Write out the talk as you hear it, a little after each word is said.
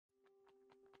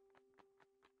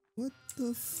What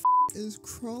the f is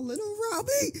crawling around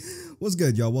me? What's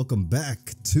good, y'all? Welcome back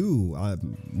to, I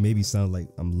maybe sound like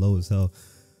I'm low as hell,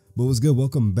 but what's good?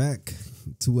 Welcome back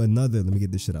to another, let me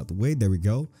get this shit out the way. There we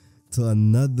go. To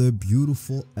another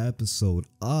beautiful episode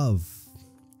of,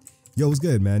 yo, what's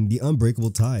good, man? The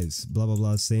Unbreakable Ties, blah, blah,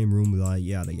 blah, same room, blah,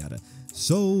 yada, yada.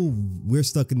 So we're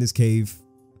stuck in this cave.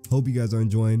 Hope you guys are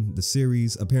enjoying the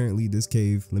series. Apparently this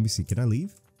cave, let me see, can I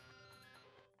leave?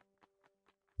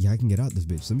 Yeah, I can get out this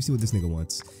bitch. Let me see what this nigga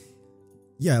wants.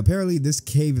 Yeah, apparently this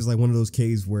cave is like one of those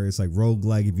caves where it's like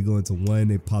roguelike. If you go into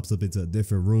one, it pops up into a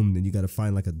different room. Then you got to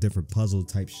find like a different puzzle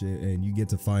type shit. And you get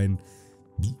to find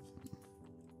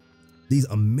these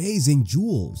amazing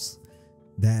jewels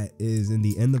that is in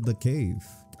the end of the cave.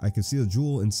 I can see a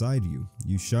jewel inside you.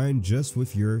 You shine just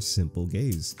with your simple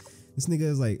gaze. This nigga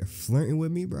is like flirting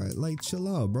with me, bro. Like,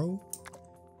 chill out, bro.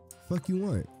 Fuck you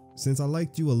want? Since I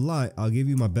liked you a lot, I'll give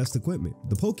you my best equipment,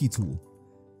 the Poke Tool.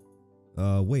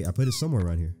 Wait, I put it somewhere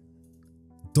around here.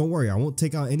 Don't worry, I won't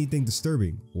take out anything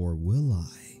disturbing, or will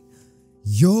I?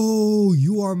 Yo,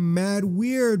 you are mad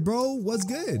weird, bro. What's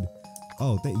good?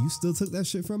 Oh, you still took that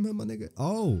shit from him, my nigga?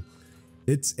 Oh,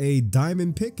 it's a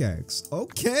diamond pickaxe.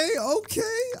 Okay,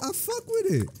 I fuck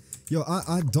with it. Yo,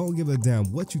 I don't give a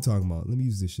damn what you talking about. Let me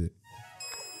use this shit.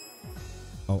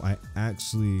 Oh, I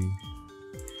actually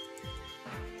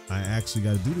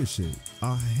gotta do this shit.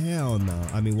 Oh, hell no.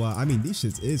 I mean, these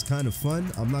shits is kind of fun.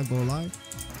 I'm not gonna lie.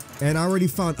 And I already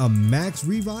found a max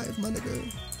revive, my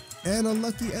nigga. And a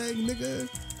lucky egg, nigga.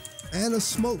 And a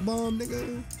smoke bomb,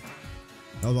 nigga.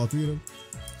 That was all three of them.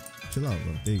 Chill out,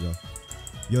 bro. There you go.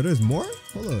 Yo, there's more?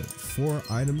 Hold up. 4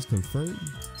 items confirmed.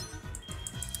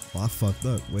 Oh, I fucked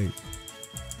up. Wait.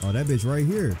 Oh, that bitch right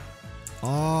here.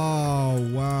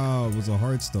 Oh, wow. It was a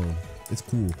hardstone. It's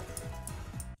cool.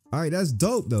 All right, that's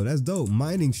dope though. That's dope.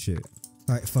 Mining shit.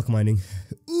 All right, fuck mining.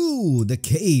 Ooh, the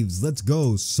caves. Let's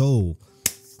go. So,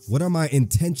 what are my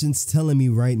intentions telling me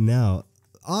right now?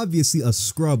 Obviously, a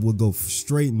scrub will go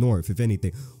straight north, if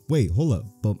anything. Wait, hold up.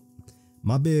 But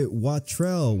my bit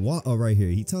Wattrell, right here.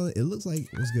 He telling it looks like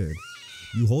what's good.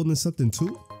 You holding something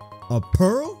too? A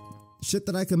pearl? Shit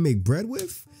that I can make bread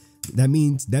with? That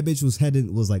means that bitch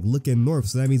was like looking north.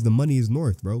 So that means the money is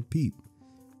north, bro. Peep.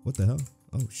 What the hell?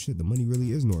 Oh shit, the money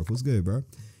really is north. What's good, bro?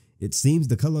 It seems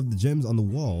the color of the gems on the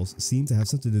walls seem to have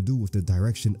something to do with the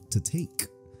direction to take.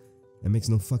 That makes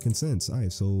no fucking sense. All right,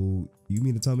 so you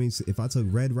mean to tell me if I took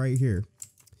red right here?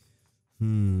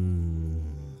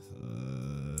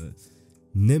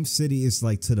 Nymph City is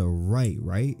like to the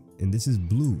right? And this is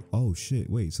blue. Oh shit,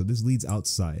 wait, so this leads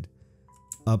outside.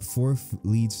 Up 4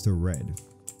 leads to red.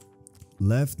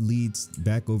 Left leads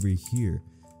back over here.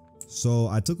 So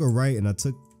I took a right and I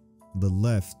took the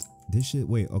left. This shit,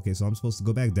 wait, okay, so I'm supposed to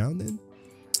go back down then?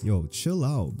 Yo, chill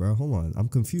out, bro. Hold on, I'm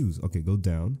confused. Okay, go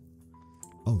down.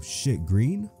 Oh shit,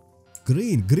 green?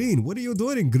 Green, what are you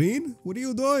doing, green? What are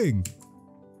you doing?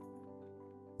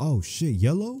 Oh shit,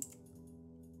 yellow?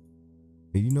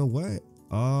 And you know what?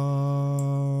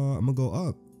 I'm gonna go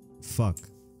up. Fuck.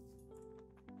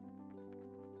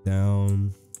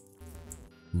 Down.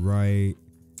 Right.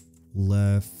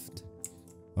 Left.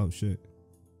 Oh shit.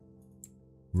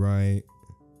 Right.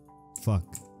 Fuck.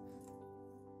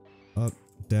 Up,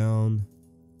 down.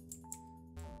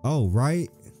 Oh, right.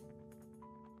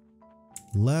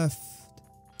 Left.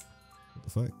 What the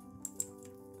fuck?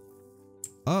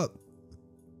 Up.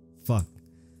 Fuck.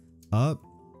 Up.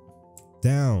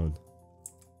 Down.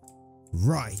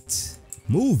 Right.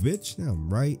 Move, bitch. Now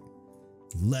I'm right.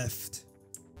 Left.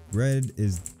 Red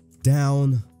is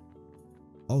down.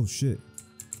 Oh shit.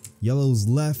 Yellow's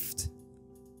left.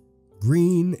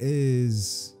 Green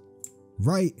is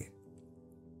right.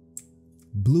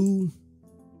 Blue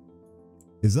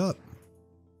is up.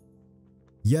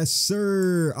 Yes,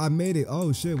 sir. I made it.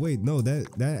 Oh shit. Wait, no, that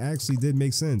actually did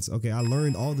make sense. Okay, I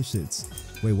learned all the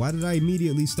shits. Wait, why did I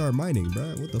immediately start mining, bro?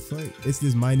 What the fuck? It's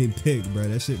this mining pick, bro.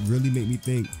 That shit really made me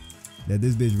think that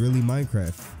this bitch really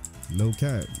Minecraft. No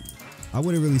cap. I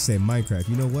wouldn't really say Minecraft.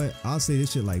 You know what? I'll say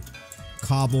this shit like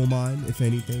Cobblemon, if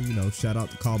anything. You know, shout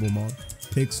out to Cobblemon.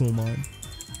 Pixelmon,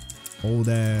 old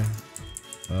ass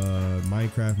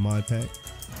Minecraft mod pack.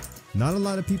 Not a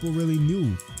lot of people really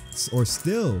knew or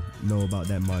still know about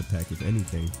that mod pack, if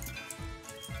anything.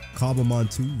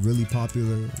 Cobblemon 2, really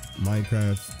popular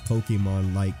Minecraft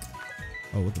Pokemon like.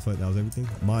 Oh, what the fuck? That was everything?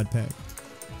 Mod pack.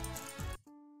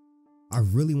 I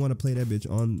really want to play that bitch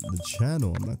on the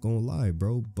channel. I'm not gonna lie,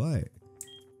 bro. But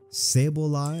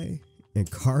Sableye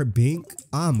and Carbink,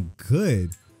 I'm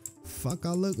good. Fuck I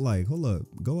look like. Hold up.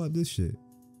 Go up this shit.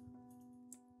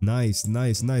 Nice.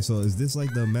 So is this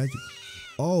like the magic?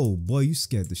 Oh boy, you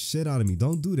scared the shit out of me.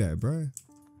 Don't do that, bruh.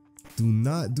 Do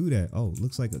not do that. Oh,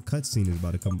 looks like a cutscene is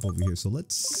about to come up over here. So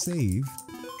let's save.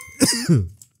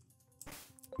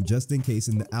 Just in case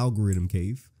in the algorithm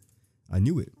cave. I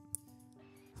knew it.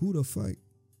 Who the fuck?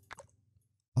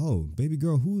 Oh, baby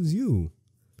girl, who is you?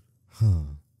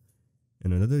 Huh.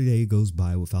 And another day goes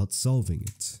by without solving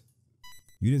it.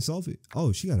 You didn't solve it?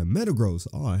 Oh, she got a Metagross.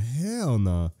 Oh, hell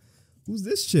nah. Who's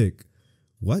this chick?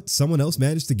 What? Someone else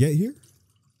managed to get here?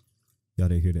 Y'all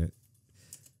didn't hear that.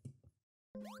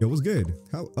 It was good.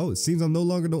 How? Oh, it seems I'm no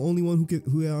longer the only one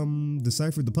who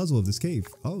deciphered the puzzle of this cave.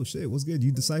 Oh shit, what's good?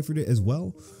 You deciphered it as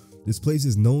well? This place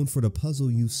is known for the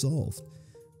puzzle you solved.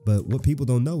 But what people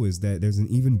don't know is that there's an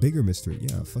even bigger mystery.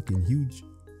 Yeah, fucking huge.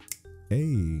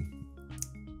 Hey.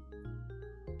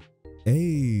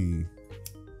 Hey.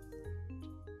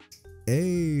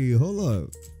 Hey, hold up.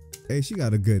 Hey, she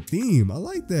got a good theme. I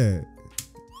like that.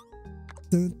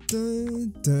 I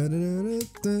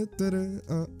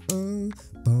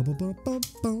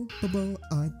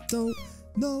don't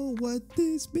know what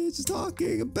this bitch is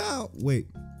talking about. Wait,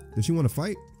 does she want to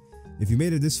fight? If you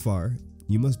made it this far,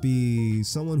 you must be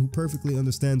someone who perfectly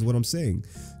understands what I'm saying.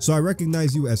 So I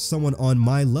recognize you as someone on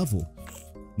my level.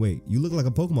 Wait, you look like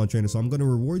a Pokemon trainer, so I'm going to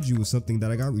reward you with something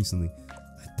that I got recently.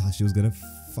 I thought she was going to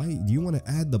fight. Do you want to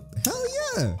add the... Hell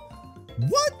yeah!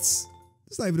 What?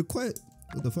 It's not even a quest.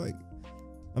 What the fuck?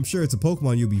 I'm sure it's a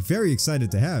Pokemon you'll be very excited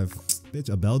to have.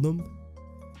 Bitch, a Beldum?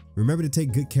 Remember to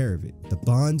take good care of it. The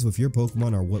bonds with your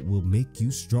Pokemon are what will make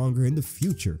you stronger in the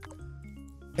future.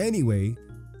 Anyway,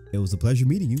 it was a pleasure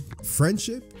meeting you.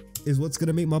 Friendship is what's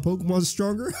gonna make my Pokemon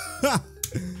stronger?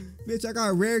 Bitch, I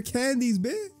got rare candies,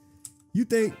 man. You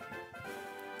think...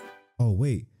 Oh,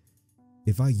 wait.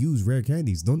 If I use rare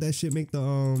candies, don't that shit make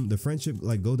the friendship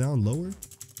like go down lower?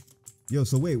 Yo,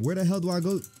 so wait, where the hell do I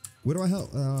go? Where the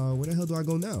hell do I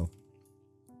go now?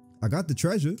 I got the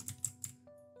treasure.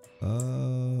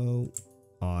 Odd.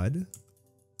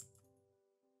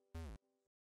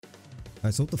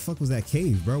 Alright, so what the fuck was that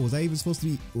cave, bro? Was I even supposed to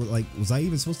be like? Was I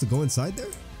even supposed to go inside there?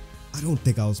 I don't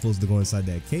think I was supposed to go inside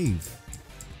that cave.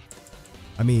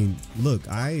 I mean, look,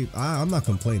 I'm not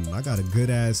complaining. I got a good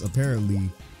ass, apparently.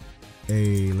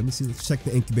 Let me see. Let's check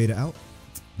the incubator out.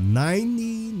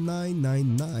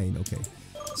 9999. Okay.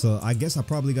 So I guess I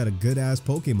probably got a good ass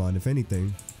Pokemon, if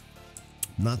anything.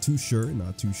 Not too sure.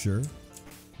 Not too sure.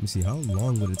 Let me see. How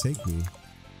long would it take me?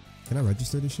 Can I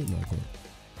register this shit? No, I can't.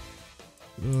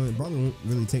 It probably won't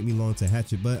really take me long to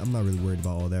hatch it, but I'm not really worried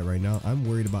about all that right now. I'm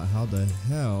worried about how the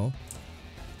hell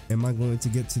am I going to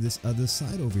get to this other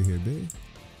side over here, babe?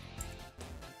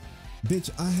 Bitch,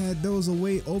 I had those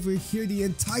away over here the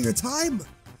entire time.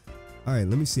 All right,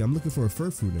 let me see. I'm looking for a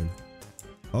Furfrou then.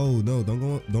 Oh no,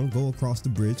 don't go across the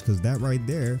bridge, because that right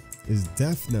there is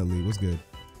definitely what's good.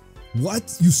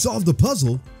 What? You solved the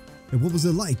puzzle? And what was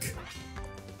it like?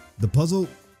 The puzzle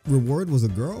reward was a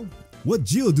girl? What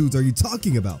Geodudes are you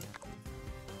talking about?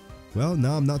 Well,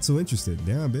 now I'm not so interested.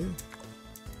 Damn, babe.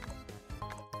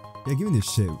 Yeah, give me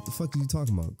this shit. What the fuck are you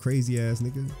talking about? Crazy ass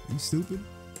nigga. You stupid?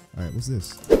 Alright, what's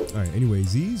this? Alright, anyway,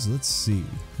 Z's, let's see.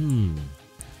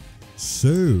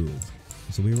 So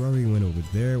we already went over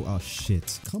there. Oh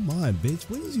shit. Come on, bitch.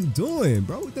 What is you doing,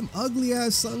 bro? With them ugly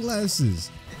ass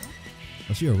sunglasses.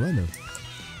 Oh, she a runner.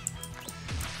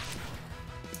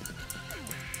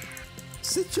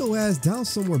 Sit your ass down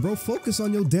somewhere, bro. Focus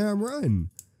on your damn run.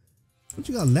 Don't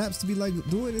you got laps to be like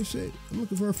doing this shit? I'm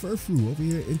looking for a Furfrou over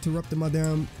here interrupting my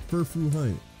damn Furfrou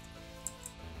hunt.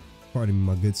 Pardon me,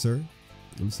 my good sir.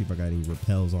 Let me see if I got any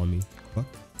repels on me. Fuck.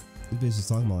 This bitch is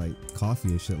talking about like coffee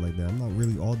and shit like that. I'm not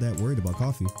really all that worried about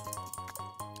coffee.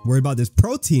 Worried about this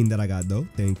protein that I got though.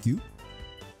 Thank you.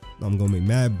 I'm gonna make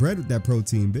mad bread with that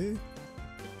protein, bitch.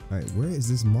 Alright, where is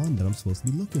this mon that I'm supposed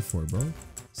to be looking for, bro?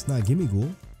 It's not Gimme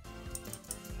Ghoul.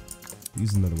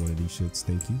 Use another one of these shits,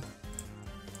 thank you.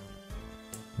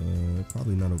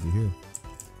 Probably not over here.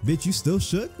 Bitch, you still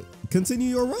shook? Continue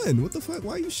your run. What the fuck?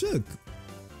 Why you shook?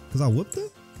 Cause I whooped her?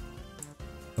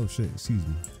 Oh shit, excuse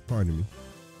me. Pardon me.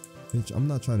 Bitch, I'm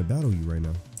not trying to battle you right now.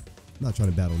 I'm not trying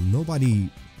to battle nobody.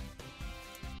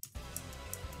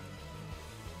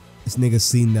 This nigga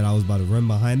seen that I was about to run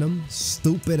behind him.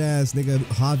 Stupid ass nigga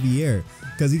Javier.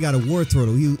 Cause he got a war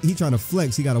turtle. He trying to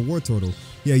flex. He got a war turtle.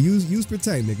 Yeah, use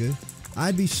protect, nigga.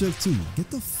 I'd be shook too. Get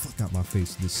the fuck out my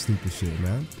face with this stupid shit,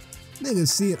 man. Nigga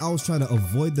see it. I was trying to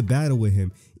avoid the battle with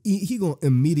him. He gonna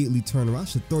immediately turn around. I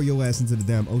should throw your ass into the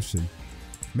damn ocean.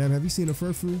 Ma'am, have you seen a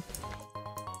Furfrou?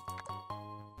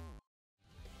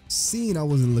 Seeing I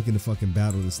wasn't looking to fucking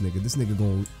battle this nigga. This nigga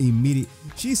going immediate.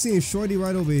 She's seeing Shorty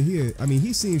right over here. I mean,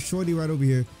 he's seeing Shorty right over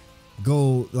here.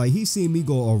 Go like he's seeing me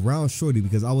go around Shorty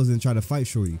because I wasn't trying to fight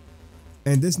Shorty.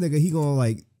 And this nigga, he gonna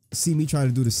like see me trying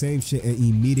to do the same shit and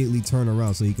immediately turn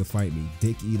around so he could fight me.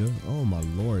 Dick eater. Oh my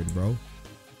lord, bro.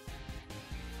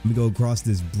 Let me go across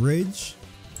this bridge.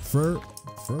 Fur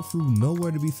fruit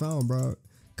nowhere to be found, bro.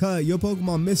 Cut, your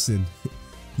Pokemon missing.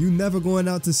 You never going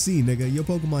out to sea, nigga. Your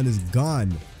Pokemon is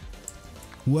gone.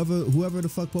 Whoever the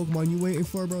fuck Pokemon you waiting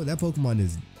for, bro, that Pokemon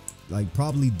is like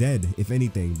probably dead, if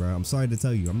anything, bro. I'm sorry to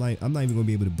tell you. I'm not even gonna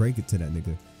be able to break it to that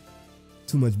nigga.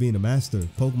 Too much being a master,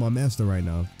 Pokemon master right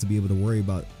now to be able to worry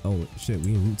about. Oh shit,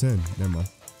 we in Route 10. Never mind.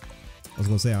 I was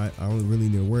gonna say I don't really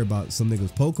need to worry about some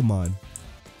niggas Pokemon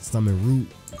since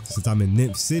I'm in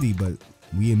Nymph City, but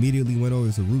we immediately went over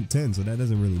to Route 10, so that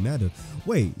doesn't really matter.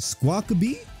 Wait,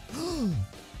 Squawkaby?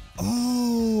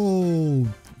 Oh,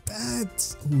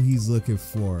 that's who he's looking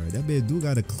for. That bitch do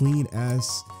got a clean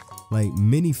ass like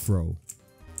mini fro.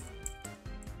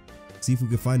 See if we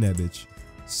can find that bitch.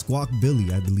 Squawk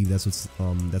Billy, I believe that's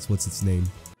what's its name.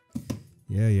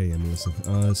 Yeah, Melissa.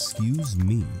 Excuse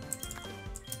me.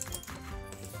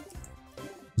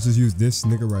 Let's just use this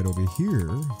nigga right over here.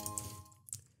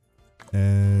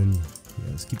 And yeah,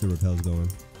 let's keep the repels going.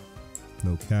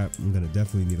 No cap, I'm gonna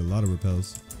definitely need a lot of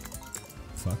repels.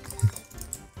 Fuck.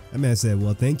 That man said,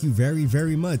 well, thank you very,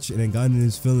 very much, and then got in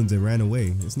his feelings and ran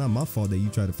away. It's not my fault that you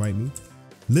tried to fight me.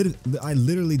 I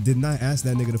literally did not ask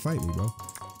that nigga to fight me, bro.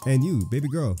 And you, baby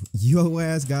girl, your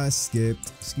ass got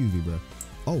skipped. Excuse me, bro.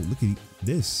 Oh, look at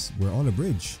this. We're on a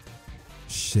bridge.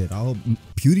 Shit, I hope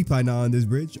PewDiePie not on this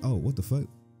bridge. Oh, what the fuck?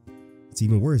 It's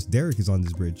even worse. Derek is on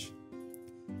this bridge.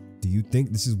 Do you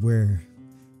think this is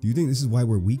why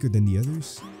we're weaker than the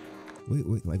others?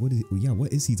 Wait, like what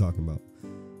is he talking about?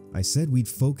 I said we'd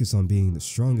focus on being the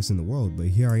strongest in the world, but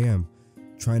here I am,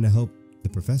 trying to help the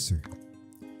professor.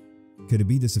 Could it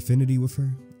be this affinity with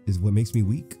her is what makes me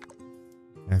weak?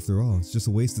 After all, it's just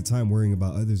a waste of time worrying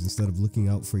about others instead of looking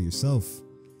out for yourself.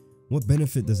 What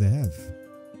benefit does it have?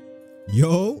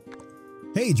 Yo!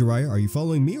 Hey, Jiraiya, are you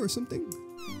following me or something?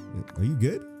 Are you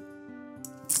good?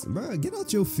 Bruh, get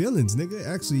out your feelings, nigga.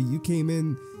 Actually, you came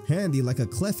in handy like a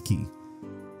clef key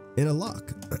in a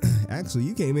lock. Actually,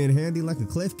 you came in handy like a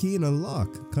clef key in a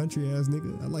lock. Country ass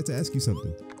nigga. I'd like to ask you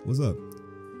something. What's up?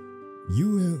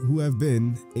 You who have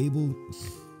been able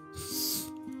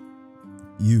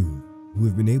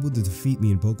to defeat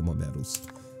me in Pokemon battles,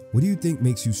 what do you think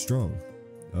makes you strong?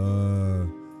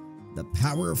 The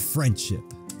power of friendship.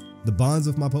 The bonds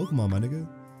of my Pokemon, my nigga.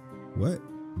 What?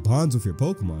 Bonds with your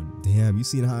Pokemon? Damn, you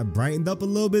seen how I brightened up a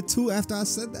little bit too after I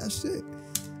said that shit?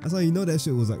 That's how you know that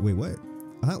shit was like, wait, what?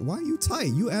 Why are you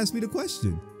tight? You asked me the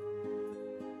question.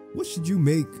 What should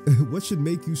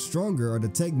make you stronger are the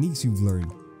techniques you've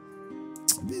learned.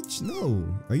 Bitch, no.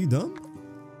 Are you dumb?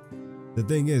 The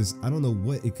thing is, I don't know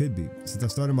what it could be. Since I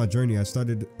started my journey, it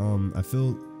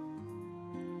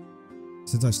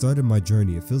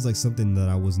feels like something that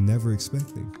I was never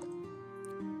expecting.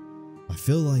 I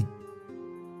feel like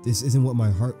this isn't what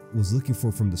my heart was looking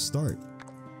for from the start.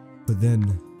 But then,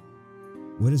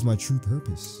 what is my true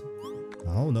purpose?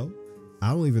 I don't know. I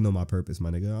don't even know my purpose,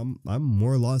 my nigga. I'm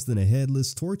more lost than a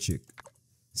headless tour chick.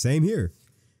 Same here.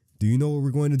 Do you know what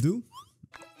we're going to do?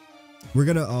 We're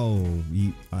gonna,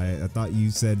 I thought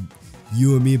you said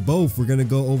you and me both. We're gonna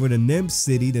go over to Nymph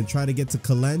City, then try to get to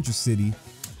Calandra City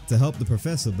to help the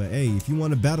professor. But hey, if you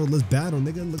want to battle, let's battle,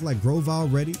 nigga. Look like Grovile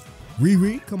ready.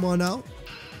 Riri, come on out.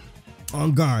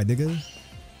 On guard, nigga.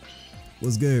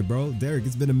 What's good, bro? Derek,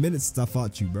 it's been a minute since I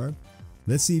fought you, bro.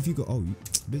 Let's see if you go. Oh,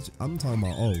 bitch, I'm talking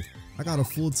about, I got a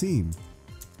full team.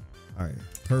 All right,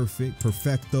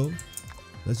 perfecto.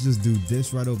 Let's just do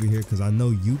this right over here because I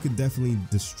know you could definitely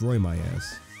destroy my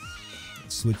ass.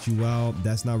 Switch you out.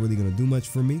 That's not really going to do much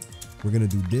for me. We're going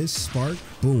to do this. Spark.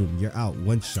 Boom. You're out.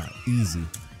 One shot. Easy.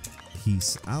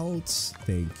 Peace out.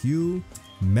 Thank you.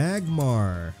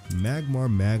 Magmar.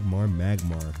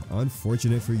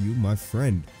 Unfortunate for you, my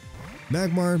friend.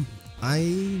 Magmar,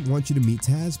 I want you to meet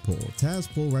Tazpole.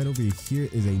 Tazpole right over here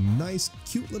is a nice,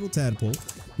 cute little tadpole,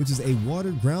 which is a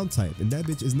water ground type. And that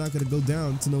bitch is not going to go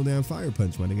down to no damn fire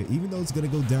punch, my nigga. Even though it's going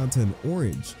to go down to an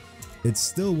orange, it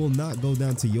still will not go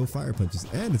down to your fire punches.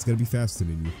 And it's going to be faster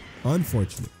than you.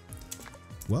 Unfortunate.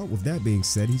 Well, with that being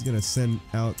said, he's going to send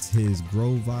out his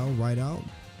Grovile right out.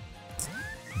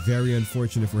 Very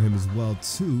unfortunate for him as well,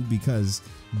 too, because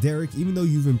Derek, even though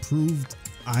you've improved,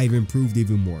 I've improved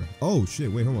even more. Oh,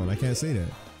 shit. Wait, hold on. I can't say that.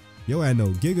 Yo, I know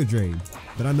Giga Drain,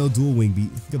 but I know Dual Wing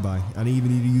Beat. Goodbye. I didn't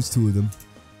even need to use two of them.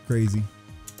 Crazy.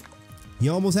 He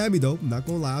almost had me, though. I'm not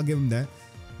going to lie. I'll give him that.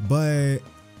 But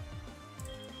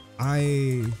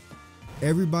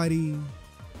everybody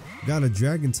got a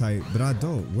dragon type, but I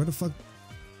don't. Where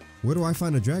do I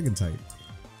find a dragon type?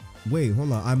 Wait,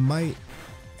 hold on. I might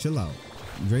chill out.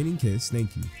 Draining Kiss,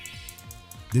 thank you.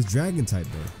 This dragon type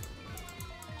though.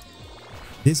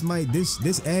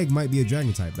 This egg might be a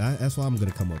dragon type. That's what I'm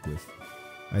gonna come up with.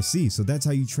 I see. So that's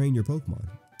how you train your Pokemon.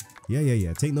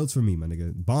 Yeah. Take notes from me, my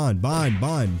nigga. Bond.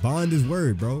 Bond is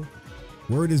word, bro.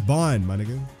 Word is bond, my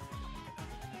nigga.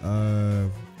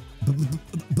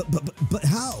 But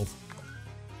how?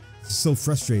 So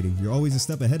frustrating. You're always a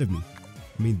step ahead of me.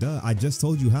 I mean, duh. I just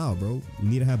told you how, bro. You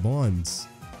need to have bonds.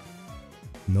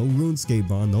 No RuneScape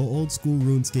bond, no old school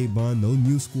RuneScape bond, no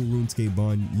new school RuneScape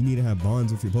bond. You need to have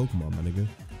bonds with your Pokemon, my nigga.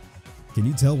 Can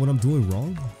you tell what I'm doing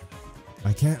wrong?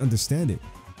 I can't understand it.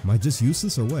 Am I just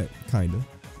useless or what? Kinda.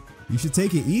 You should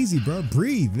take it easy, bro.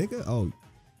 Breathe, nigga. Oh,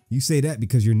 you say that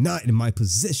because you're not in my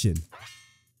position.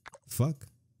 Fuck.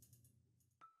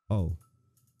 Oh.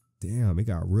 Damn, it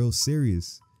got real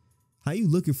serious. How you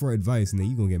looking for advice and then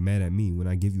you gonna get mad at me when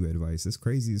I give you advice? That's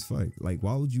crazy as fuck. Like,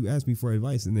 why would you ask me for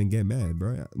advice and then get mad,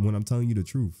 bro, when I'm telling you the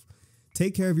truth?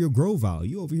 Take care of your Grovyle.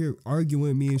 You over here arguing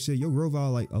with me and shit. Your Grovyle,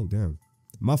 like, oh, damn.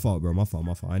 My fault, bro. My fault.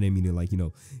 I didn't mean to, like, you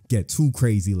know, get too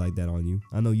crazy like that on you.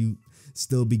 I know you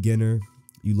still beginner.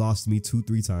 You lost me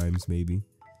 2-3 times, maybe.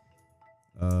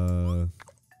 And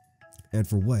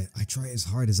for what? I try as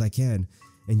hard as I can,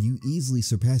 and you easily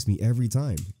surpass me every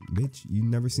time. Bitch, you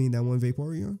never seen that one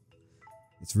Vaporeon?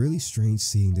 It's really strange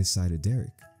seeing this side of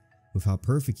Derek, with how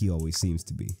perfect he always seems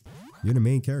to be. You're the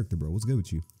main character, bro. What's good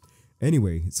with you?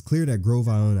 Anyway, it's clear that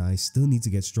Grovyle and I still need to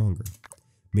get stronger.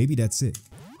 Maybe that's it.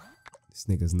 This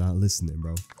nigga's not listening,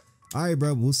 bro. Alright,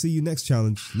 bro. We'll see you next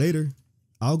challenge. Later.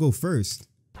 I'll go first.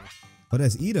 Oh,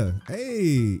 that's Ida.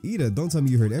 Hey, Ida, don't tell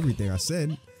me you heard everything I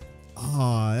said.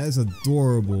 Aw, that's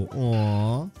adorable.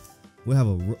 Aw. We'll have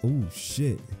a... Oh,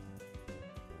 shit.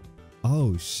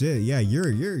 Oh shit, yeah, you're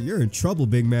in trouble,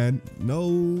 big man.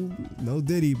 No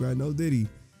Diddy, bro, no Diddy.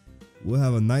 We'll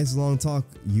have a nice long talk,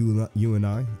 you and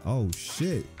I. Oh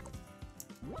shit.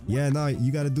 Yeah, nah,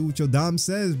 you gotta do what your dom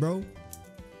says, bro.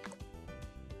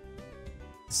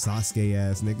 Sasuke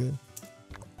ass nigga.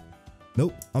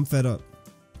 Nope, I'm fed up.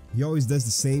 He always does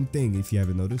the same thing, if you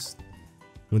haven't noticed.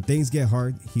 When things get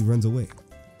hard, he runs away.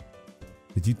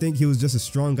 Did you think he was just a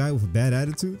strong guy with a bad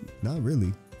attitude? Not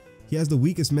really. He has the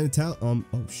weakest mentality.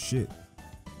 Oh shit.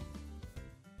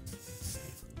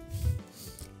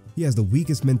 He has the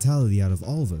weakest mentality out of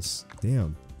all of us.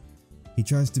 Damn. He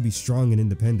tries to be strong and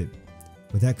independent,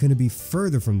 but that couldn't be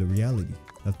further from the reality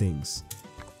of things.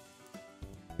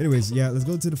 Anyways, yeah, let's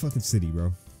go to the fucking city,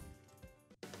 bro.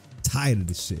 Tired of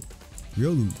this shit.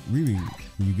 Riri,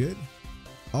 you good?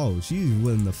 Oh, she's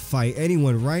willing to fight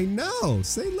anyone right now.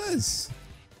 Say less.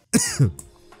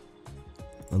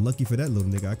 Unlucky for that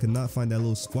little nigga, I could not find that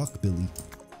little squawk Billy.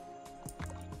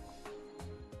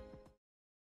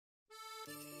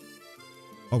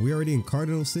 Oh, we already in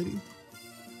Cardinal City?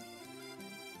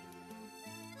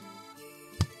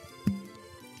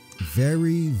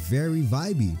 Very, very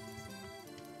vibey.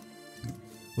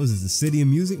 What is this, the city of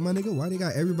music, my nigga? Why they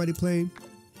got everybody playing?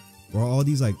 Or all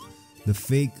these, like, the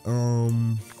fake,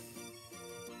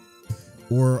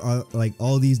 like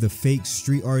all these the fake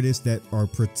street artists that are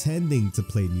pretending to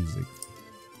play music.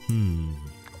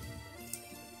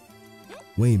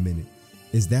 Wait a minute.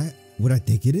 Is that what I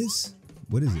think it is?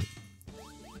 What is it?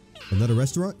 Another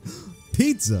restaurant?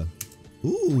 Pizza.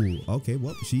 Ooh, okay,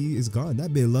 well, she is gone.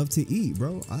 That bitch love to eat,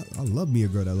 bro. I love me a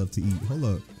girl that love to eat. Hold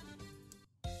up.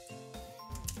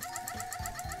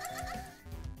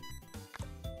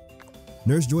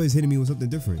 Nurse Joy is hitting me with something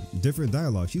different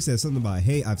dialogue. She said something about,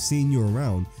 hey, I've seen you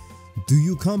around. Do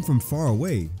you come from far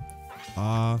away?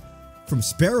 From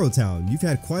Sparrowtown. You've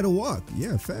had quite a walk.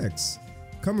 Yeah, facts.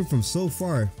 Coming from so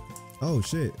far. Oh,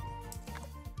 shit.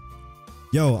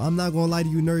 Yo, I'm not gonna lie to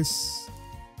you, nurse.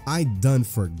 I done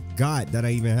forgot that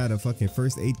I even had a fucking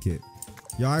first aid kit.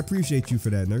 Yo, I appreciate you for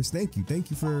that, nurse. Thank you.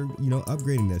 Thank you for, you know,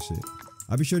 upgrading that shit.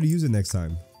 I'll be sure to use it next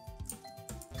time.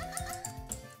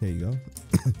 There you go.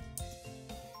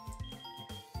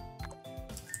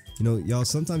 You know, y'all,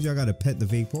 sometimes y'all gotta pet the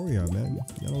Vaporeon, man.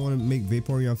 Y'all don't want to make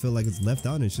Vaporeon feel like it's left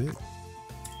out and shit.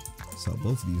 Sell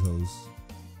both of these hoes.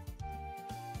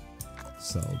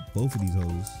 Sell both of these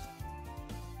hoes.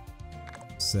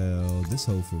 Sell this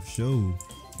hoe for show.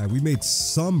 Alright, we made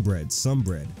some bread.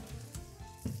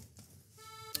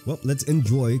 Well, let's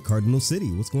enjoy Cardinal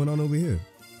City. What's going on over here?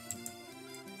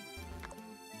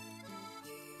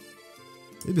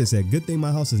 This bitch said, good thing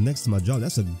my house is next to my job.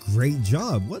 That's a great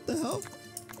job. What the hell?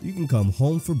 You can come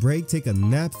home for break, take a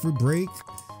nap for break,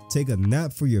 take a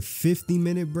nap for your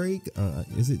 50-minute break. Are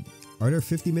there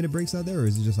 50-minute breaks out there, or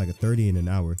is it just like a 30 and an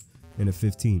hour and a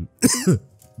 15?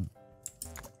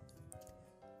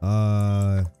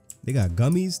 They got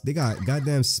gummies. They got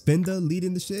goddamn Spinda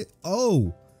leading the shit.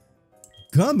 Oh,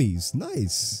 gummies.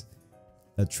 Nice.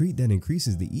 A treat that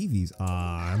increases the EVs.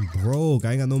 Ah, I'm broke.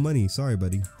 I ain't got no money. Sorry,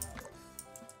 buddy.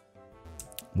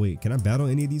 Wait, can I battle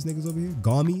any of these niggas over here?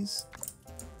 Gummies?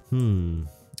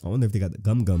 I wonder if they got the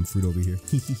gum fruit over here.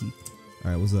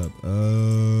 All right, what's up?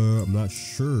 I'm not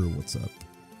sure what's up.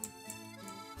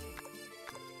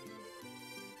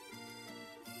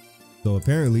 So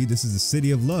apparently this is the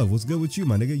city of love. What's good with you,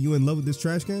 my nigga? You in love with this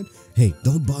trash can? Hey,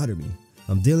 don't bother me.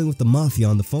 I'm dealing with the mafia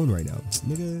on the phone right now.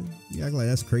 Nigga, you act like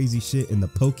that's crazy shit in the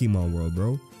Pokemon world,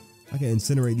 bro. I can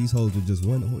incinerate these hoes with just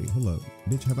one. Wait, hold up.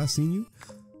 Bitch, have I seen you?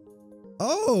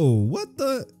 Oh, what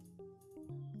the?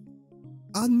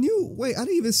 I knew. Wait, I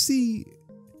didn't even see.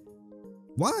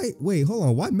 Why? Wait, hold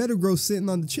on. Why Metagross sitting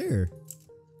on the chair?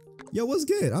 Yo, what's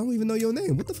good? I don't even know your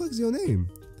name. What the fuck is your name?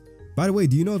 By the way,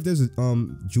 do you know if there's a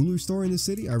jewelry store in the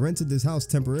city? I rented this house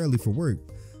temporarily for work.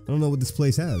 I don't know what this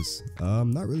place has.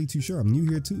 I'm not really too sure. I'm new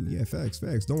here too. Yeah, facts.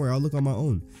 Don't worry, I'll look on my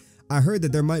own. I heard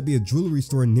that there might be a jewelry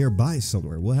store nearby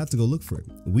somewhere. We'll have to go look for it.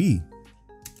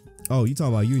 Oh, you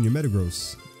talking about you and your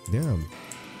Metagross. Damn.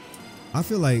 I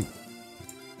feel like...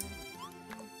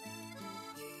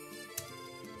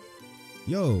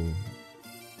 Yo.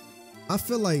 I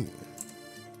feel like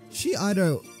she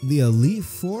either the Elite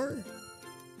Four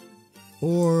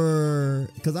or...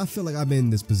 Because I feel like I've been in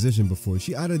this position before.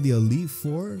 She either the Elite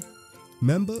Four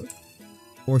member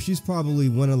or she's probably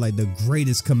one of like the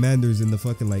greatest commanders in the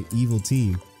fucking like evil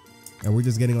team. And we're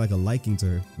just getting like a liking to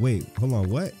her. Wait, hold on,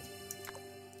 what?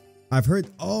 I've heard...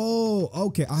 Oh,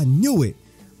 okay, I knew it.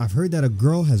 I've heard that a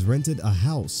girl has rented a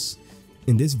house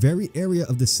in this very area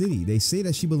of the city. They say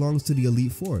that she belongs to the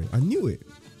Elite Four. I knew it.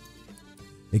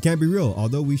 It can't be real,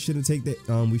 although we shouldn't take that.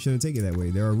 We shouldn't take it that way.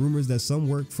 There are rumors that some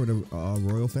work for the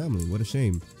royal family. What a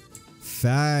shame.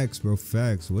 Facts, bro.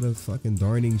 Facts. What a fucking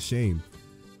darning shame.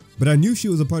 But I knew she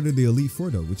was a part of the Elite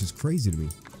Four though, which is crazy to me.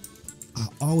 I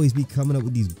always be coming up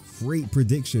with these great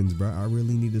predictions, bro. I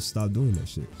really need to stop doing that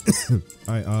shit.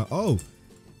 All right. Oh,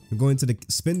 we're going to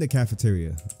spin the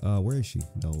cafeteria. Where is she?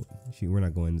 No, we're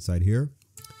not going inside here.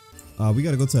 We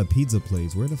gotta go to a pizza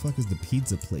place. Where the fuck is the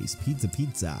pizza place?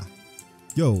 Pizza.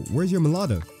 Yo, where's your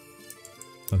mulata?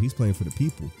 Oh, he's playing for the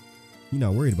people. You're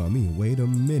not worried about me. Wait a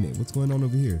minute. What's going on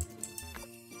over here?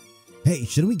 Hey,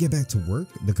 shouldn't we get back to work?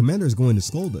 The commander is going to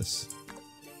scold us.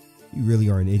 You really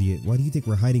are an idiot. Why do you think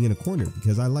we're hiding in a corner?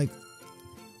 Because I like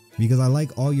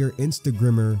all your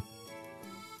Instagrammer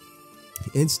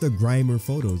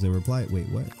photos and reply. Wait,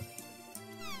 what?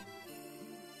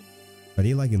 Are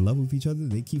they like in love with each other?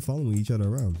 They keep following each other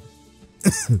around.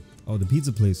 Oh, the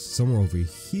pizza place somewhere over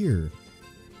here.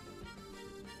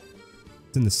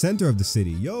 It's in the center of the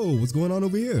city. Yo, what's going on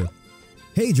over here?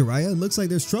 Hey, Jiraiya, looks like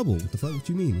there's trouble. What the fuck? What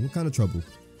you mean? What kind of trouble?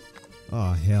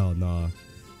 Oh, hell nah.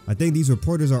 I think these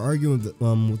reporters are arguing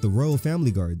with the royal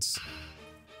family guards.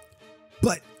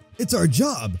 But it's our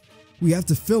job. We have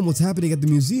to film what's happening at the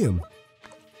museum.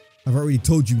 I've already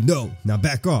told you no. Now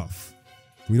back off.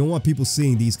 We don't want people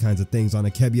seeing these kinds of things on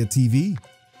Akebia TV.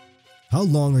 How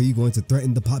long are you going to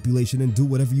threaten the population and do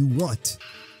whatever you want?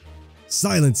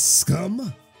 Silence,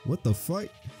 scum. What the fuck?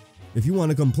 If you want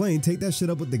to complain, take that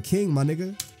shit up with the king, my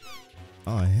nigga.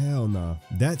 Oh, hell nah.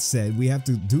 That said, we have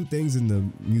to do things in the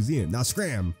museum. Now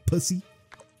scram, pussy.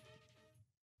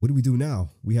 What do we do now?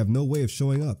 We have no way of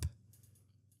showing up.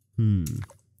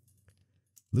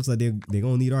 Looks like they're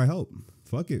gonna need our help.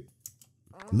 Fuck it.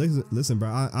 Listen, bro.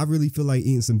 I really feel like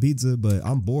eating some pizza, but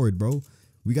I'm bored, bro.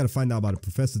 We gotta find out about a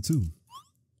professor too.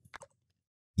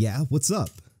 Yeah, what's up?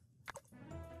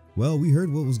 Well, we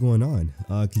heard what was going on.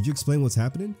 Could you explain what's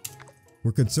happening?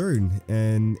 We're concerned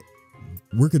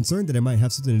that it might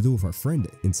have something to do with our friend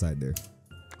inside there.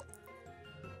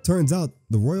 Turns out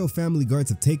the royal family guards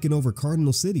have taken over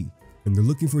Cardinal City and they're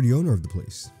looking for the owner of the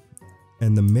place.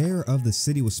 And the mayor of the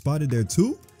city was spotted there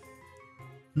too?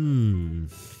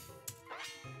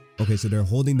 Okay, so they're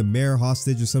holding the mayor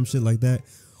hostage or some shit like that.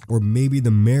 Or maybe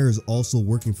the mayor is also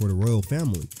working for the royal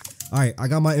family. All right, I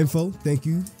got my info. Thank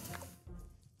you.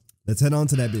 Let's head on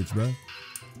to that bitch, bro.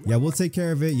 Yeah, we'll take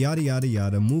care of it. Yada, yada,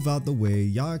 yada. Move out the way.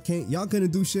 Y'all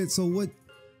couldn't do shit. So what?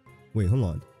 Wait, hold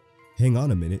on. Hang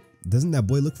on a minute. Doesn't that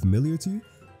boy look familiar to you?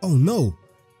 Oh, no.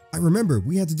 I remember.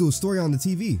 We had to do a story on the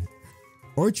TV.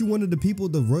 Aren't you one of the people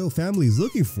the royal family is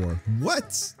looking for?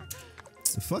 What?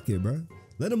 Fuck it, bro.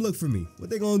 Let them look for me. What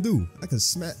they gonna do? I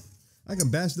can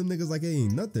bash them niggas like it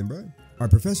ain't nothing, bro. Our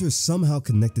professor is somehow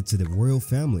connected to the royal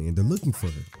family and they're looking for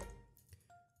her.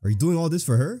 Are you doing all this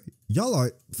for her? Y'all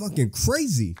are fucking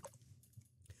crazy.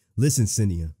 Listen,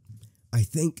 Cinia. I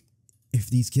think if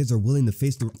these kids are willing to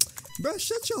face the... Bruh,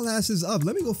 shut y'all asses up.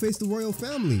 Let me go face the royal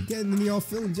family. Getting in y'all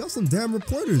feelings. Y'all some damn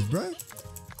reporters, bruh.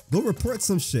 Go report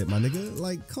some shit, my nigga.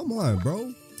 Like, come on,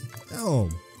 bro. Damn.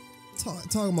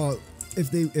 Talking about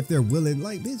if they're willing.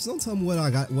 Like, bitch, don't tell me what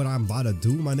I'm about to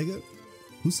do, my nigga.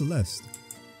 Who's Celeste?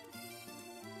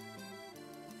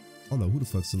 I don't know who the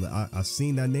fuck Celeste. I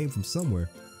seen that name from somewhere.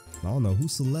 I don't know who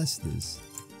Celeste is.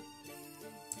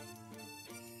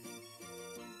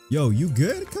 Yo, you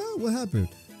good, cuz? What happened?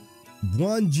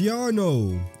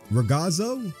 Buongiorno,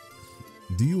 ragazzo.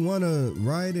 Do you want to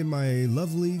ride in my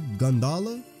lovely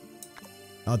gondola?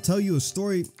 I'll tell you a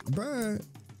story, bruh.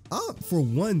 Up for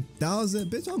 1,000,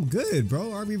 bitch. I'm good,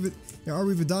 bro.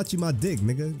 Arrivederci my dick,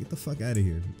 nigga. Get the fuck out of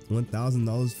here.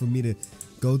 $1,000 for me to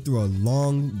go through a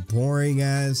long, boring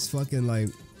ass fucking like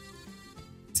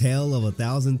tale of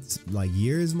 1,000 like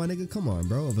years, my nigga. Come on,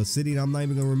 bro. Of a city that I'm not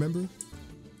even gonna remember.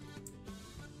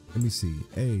 Let me see.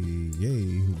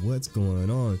 Hey, what's going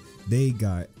on? They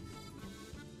got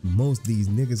most these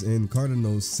niggas in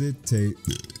Cardinal City.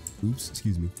 Oops,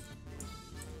 excuse me.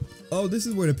 Oh, this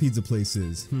is where the pizza place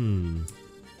is.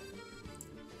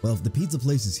 Well, if the pizza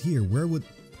place is here, where would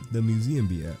the museum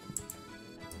be at?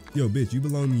 Yo, bitch, you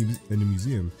belong in the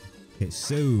museum. Okay,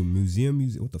 so museum.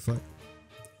 What the fuck?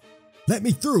 Let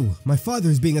me through. My father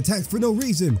is being attacked for no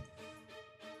reason.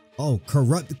 Oh,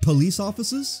 corrupt police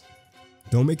officers?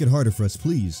 Don't make it harder for us,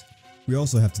 please. We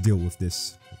also have to deal with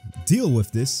this. Deal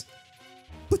with this?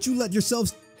 But you let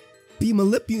yourselves be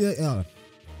manipulated.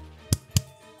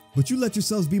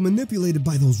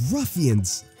 By those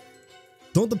ruffians.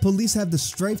 Don't the police have the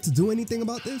strength to do anything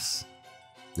about this?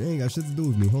 They ain't got shit to do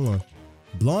with me. Hold on.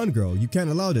 Blonde girl, you can't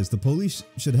allow this. The police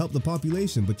should help the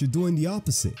population, but you're doing the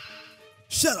opposite.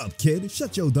 Shut up, kid.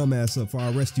 Shut your dumb ass up before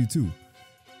I arrest you too.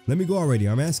 Let me go already.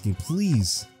 I'm asking,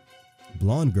 please.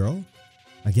 Blonde girl?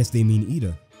 I guess they mean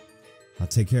Ida. I'll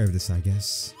take care of this, I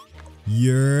guess.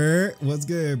 Yeah. What's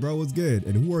good, bro? What's good?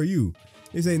 And who are you?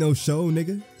 This ain't no show,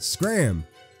 nigga. Scram.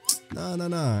 Nah.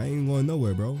 I ain't going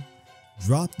nowhere, bro.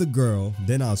 Drop the girl,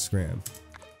 then I'll scram.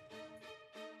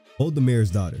 Hold the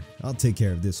mayor's daughter. I'll take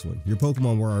care of this one. Your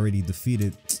Pokemon were already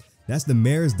defeated. That's the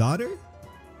mayor's daughter?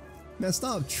 Man,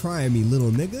 stop trying me,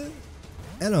 little nigga.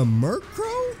 And a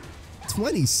Murkrow?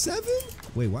 27?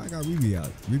 Wait, why I got Ruby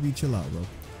out? Ruby, chill out, bro.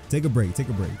 Take a break.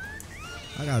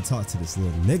 I gotta talk to this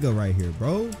little nigga right here,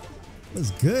 bro.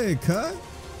 What's good, cut?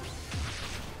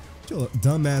 Get your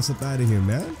dumb ass up out of here,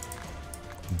 man.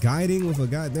 Guiding with a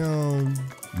goddamn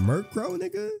Murkrow,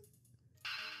 nigga?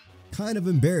 Kind of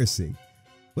embarrassing.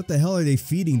 What the hell are they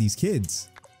feeding these kids?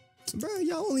 Bro,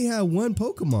 y'all only had one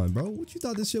Pokemon, bro. What you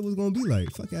thought this shit was gonna be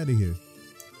like? Fuck out of here.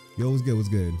 Yo, what's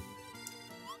good?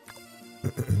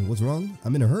 What's wrong?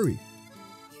 I'm in a hurry.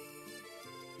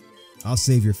 I'll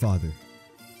save your father.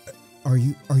 Are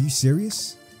you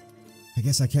serious? I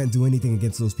guess I can't do anything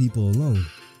against those people alone.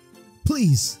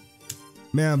 Please.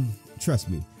 Ma'am, trust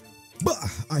me. Bah,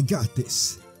 I got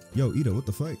this. Yo, Ida, what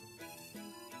the fuck?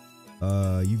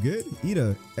 You good?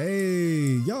 Ida,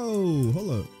 hey, yo,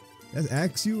 hold up. That's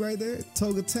Axew right there.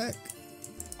 Togetic.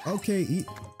 Okay,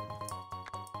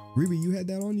 Ruby, you had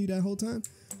that on you that whole time?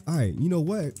 All right, you know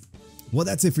what? Well,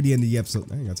 that's it for the end of the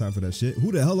episode. I ain't got time for that shit.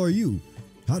 Who the hell are you?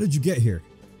 How did you get here?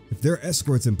 If there are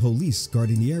escorts and police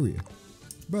guarding the area.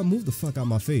 Bro, move the fuck out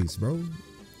my face, bro.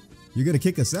 You're gonna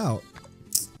kick us out?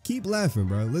 Keep laughing,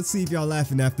 bro. Let's see if y'all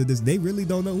laughing after this. They really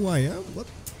don't know who I am? What?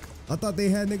 I thought they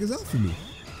had niggas out for me.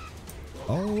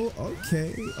 Oh,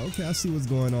 okay. Okay, I see what's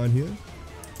going on here.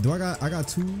 Do I got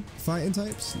two fighting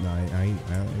types? Nah, I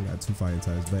ain't got two fighting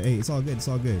types. But hey, it's all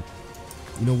good.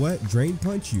 You know what? Drain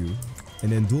punch you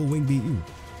and then dual wing beat you.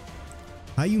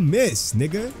 How you miss,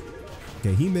 nigga?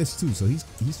 Okay, he missed too, so he's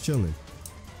chilling.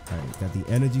 All right, got the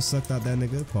energy sucked out that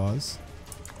nigga. Pause.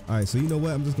 All right, so you know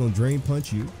what? I'm just gonna drain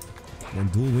punch you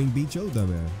and dual wing beat your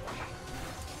dumb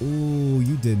ass. Ooh,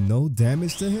 you did no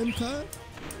damage to him, cut?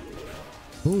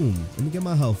 Boom. Let me get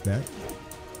my health back.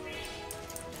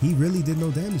 He really did no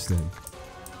damage to him.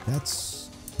 That's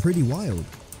pretty wild.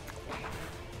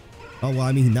 Oh, well,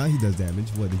 I mean, now he does damage.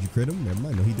 What, did you crit him? Never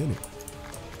mind. No, he didn't.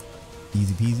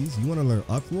 Easy peasies. You want to learn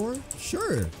Uproar?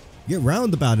 Sure. Get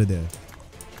round about it there.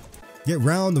 Get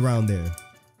round around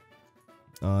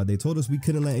there. They told us we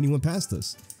couldn't let anyone past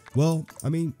us. Well, I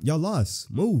mean, y'all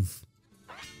lost. Move.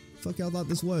 Fuck y'all thought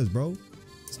this was, bro?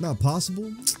 It's not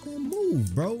possible. Man,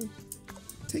 move, bro.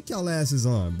 Take y'all asses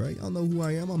on, bro. Y'all know who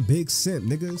I am. I'm Big Simp,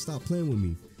 nigga. Stop playing with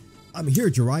me. I'm here,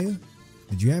 Jiraiya.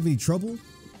 Did you have any trouble?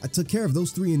 I took care of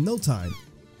those three in no time.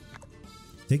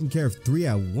 Taking care of three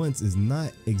at once is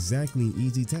not exactly an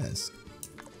easy task.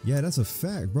 Yeah, that's a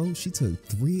fact, bro. She took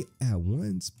three at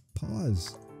once.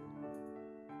 Pause.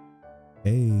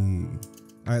 Hey.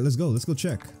 All right, let's go. Let's go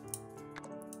check.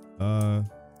 All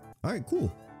right,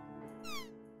 cool.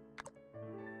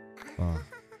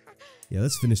 Yeah,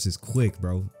 let's finish this quick,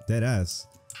 bro. Dead ass.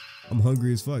 I'm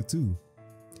hungry as fuck too.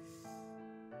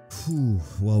 Whew.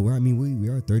 Well, we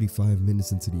are 35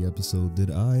 minutes into the episode.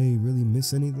 Did I really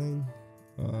miss anything?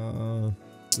 No,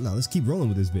 let's keep rolling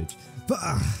with this bitch.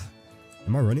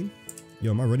 Am I running?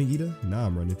 Yo, am I running, Ida? Nah,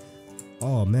 I'm running.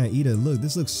 Oh man, Ida, look,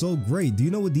 this looks so great. Do you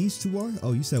know what these two are?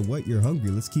 Oh, you said what? You're hungry.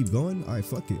 Let's keep going. All right,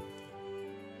 fuck it.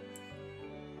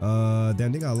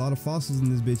 Damn, they got a lot of fossils in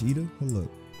this bitch, Ida. Hold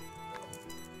up.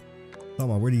 Talking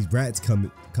about where these rats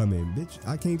come in, bitch.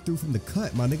 I came through from the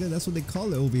cut, my nigga. That's what they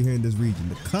call it over here in this region.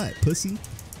 The cut, pussy.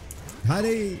 How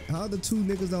the two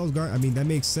niggas that was guarding? I mean, that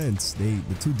makes sense. The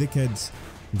two dickheads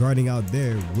guarding out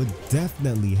there would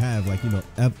definitely have, like, you know,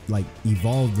 like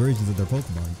evolved versions of their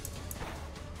Pokemon.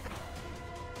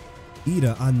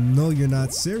 Ida, I know you're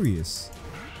not serious.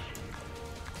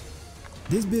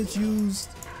 This bitch used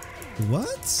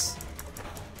what?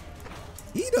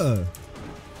 Ida.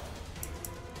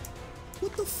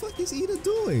 What the fuck is Ida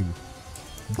doing?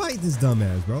 Bite this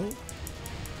dumbass, bro.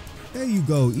 There you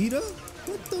go, Ida.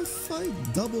 What the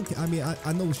fuck? Double. I mean,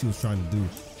 I know what she was trying to do.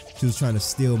 She was trying to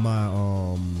steal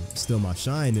my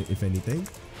shine, if anything.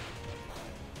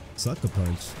 Sucker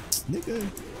punch, nigga.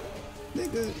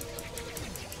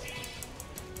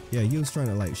 Yeah,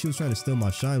 she was trying to steal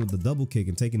my shine with the double kick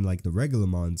and taking like the regular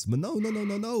mons. But no.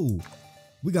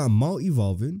 We got Maul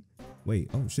evolving.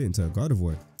 Wait, oh shit, into a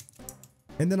Gardevoir.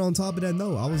 And then on top of that,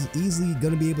 no, I was easily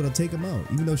gonna be able to take him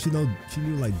out, even though she knew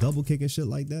like double kick and shit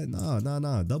like that.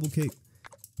 Nah,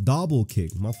 double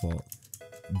kick, my fault.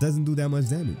 Doesn't do that much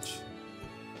damage.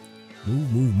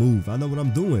 Move. I know what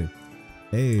I'm doing.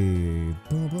 Hey,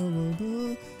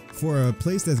 for a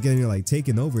place that's getting like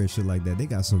taken over and shit like that, they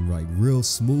got some like real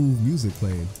smooth music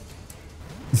playing.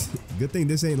 Good thing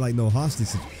this ain't like no hostage.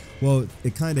 Well,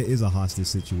 it kind of is a hostage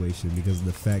situation because of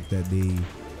the fact that they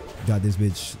got this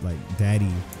bitch like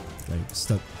daddy like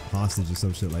stuck hostage or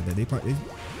some shit like that. They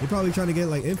probably trying to get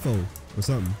like info or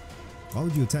something. Why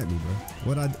would you attack me,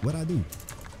 bro? What I do?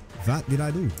 What did I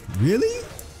do? Really?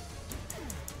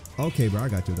 Okay, bro, I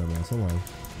got you, dumbass. Hold on.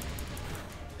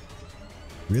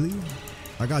 Really?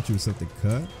 I got you with something,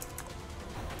 cut.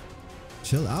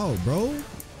 Chill out, bro.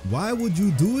 Why would you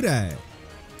do that?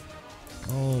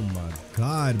 Oh my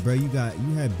god, bro. You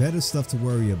had better stuff to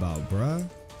worry about, bruh.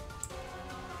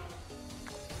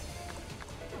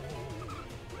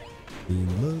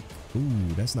 Look.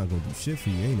 Ooh, that's not gonna do shit for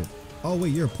you, ain't it? Oh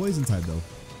wait, you're a poison type though.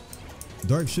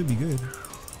 Dark should be good.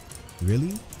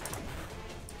 Really?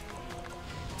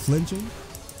 Flinching?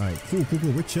 Alright, cool.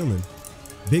 We're chilling.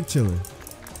 Big chilling.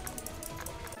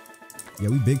 Yeah,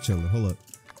 we big chilling. Hold up.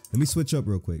 Let me switch up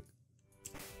real quick.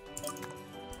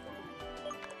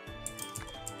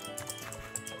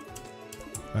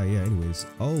 Alright, yeah, anyways.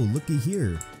 Oh, looky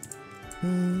here. Yo,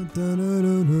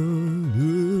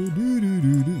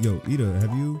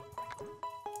 Ida,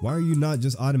 why are you not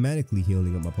just automatically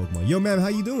healing up my Pokemon? Yo, man, how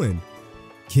you doing?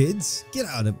 Kids, get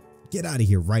out of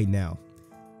here right now.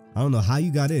 I don't know how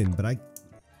you got in, but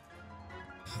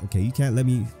okay, you can't let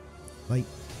me, like,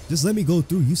 just let me go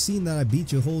through. You seen that I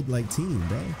beat your whole like team,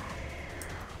 bro.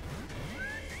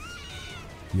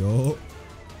 Yo,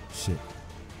 shit.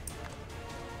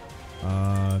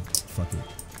 Fuck it.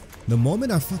 The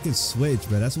moment I fucking switch,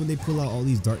 bro, that's when they pull out all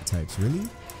these dark types. Really?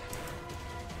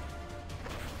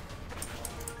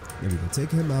 There we go.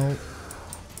 Take him out.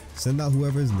 Send out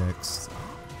whoever's next.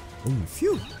 Oh,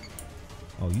 phew.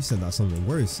 Oh, you sent out something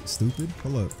worse, stupid.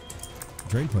 Hold up.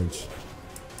 Drain Punch.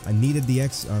 I needed the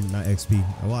not XP.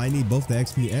 Well, I need both the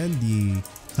XP and the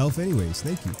health anyways.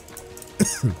 Thank you.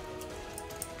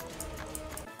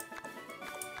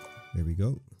 There we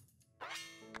go.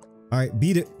 All right,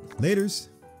 beat it. Laters.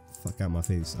 Fuck out my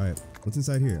face. All right, what's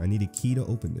inside here? I need a key to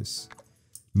open this.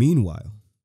 Meanwhile,